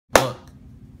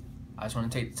I just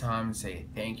want to take the time to say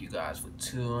thank you guys for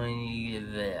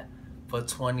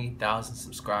 20,000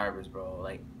 subscribers, bro.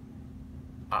 Like,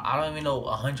 I don't even know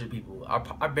 100 people. I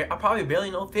probably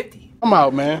barely know 50. I'm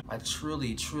out, man. I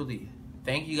truly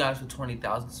thank you guys for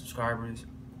 20,000 subscribers.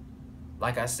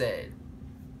 Like I said,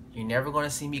 you're never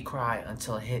gonna see me cry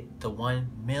until I hit the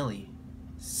 1 milli.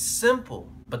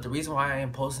 Simple. But the reason why I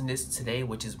am posting this today,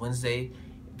 which is Wednesday,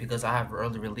 because I have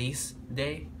early release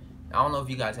day. I don't know if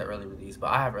you guys have early release,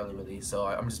 but I have early release, so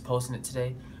I'm just posting it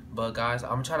today. But guys, I'm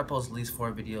gonna try to post at least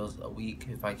 4 videos a week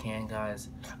if I can, guys.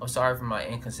 I'm sorry for my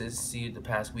inconsistency the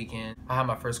past weekend. I had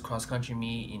my first cross country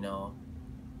meet, you know,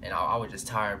 and I was just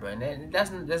tired, but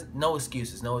that's no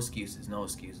excuses, no excuses, no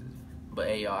excuses. But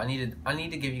hey, y'all, I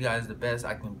need to give you guys the best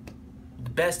I can, the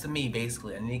best of me,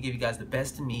 basically. I need to give you guys the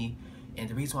best of me. And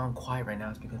the reason why I'm quiet right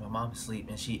now is because my mom's asleep,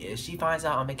 and if she finds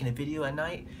out I'm making a video at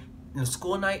night, in the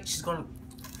school night, she's gonna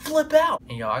flip out.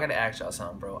 And y'all, I gotta ask y'all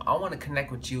something, bro. I want to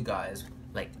connect with you guys,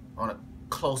 like, on a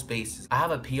close basis. I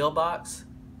have a P.O. box,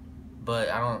 but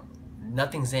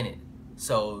nothing's in it.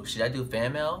 So should I do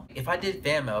fan mail? If I did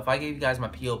fan mail, if I gave you guys my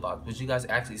P.O. box, would you guys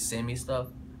actually send me stuff?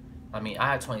 I mean,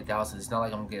 I have 20,000. It's not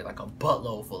like I'm gonna get like a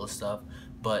buttload full of stuff,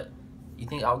 but you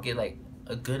think I'll get like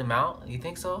a good amount? You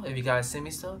think so? If you guys send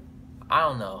me stuff? I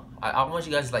don't know. I want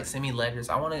you guys to like send me letters.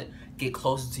 I want to get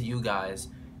closer to you guys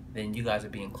than you guys are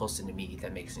being closer to me, if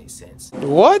that makes any sense.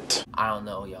 What? I don't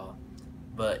know, y'all.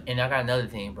 And I got another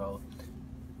thing, bro.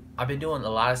 I've been doing a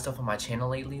lot of stuff on my channel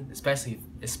lately, especially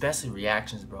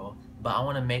reactions, bro. But I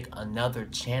want to make another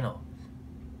channel.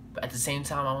 But at the same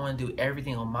time, I want to do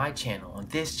everything on my channel, on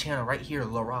this channel right here,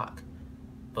 Larock.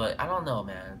 But I don't know,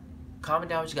 man. Comment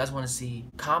down what you guys want to see.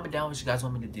 Comment down what you guys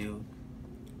want me to do.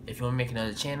 If you want to make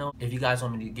another channel, if you guys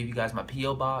want me to give you guys my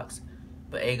P.O. box.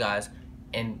 But hey, guys,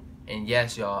 and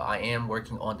yes, y'all, I am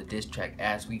working on the diss track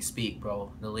as we speak,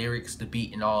 bro. The lyrics, the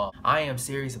beat, and all. I am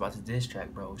serious about the diss track,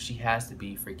 bro. She has to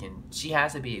be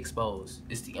exposed.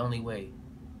 It's the only way.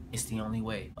 It's the only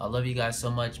way. I love you guys so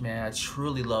much, man. I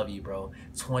truly love you, bro.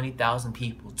 20,000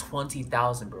 people.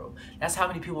 20,000, bro. That's how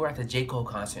many people were at the J. Cole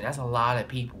concert. That's a lot of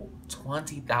people.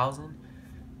 20,000?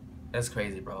 That's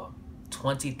crazy, bro.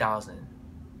 20,000.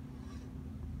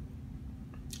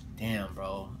 Damn,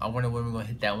 bro. I wonder when we're gonna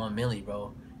hit that 1 milli,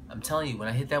 bro. I'm telling you, when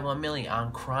I hit that 1 milli,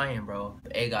 I'm crying, bro.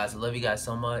 But hey, guys, I love you guys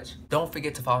so much. Don't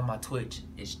forget to follow my Twitch.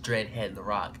 It's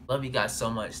dreadheadlarock. Love you guys so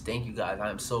much. Thank you, guys.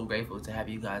 I am so grateful to have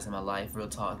you guys in my life. Real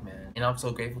talk, man. And I'm so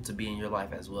grateful to be in your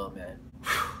life as well, man.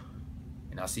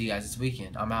 And I'll see you guys this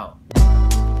weekend. I'm out.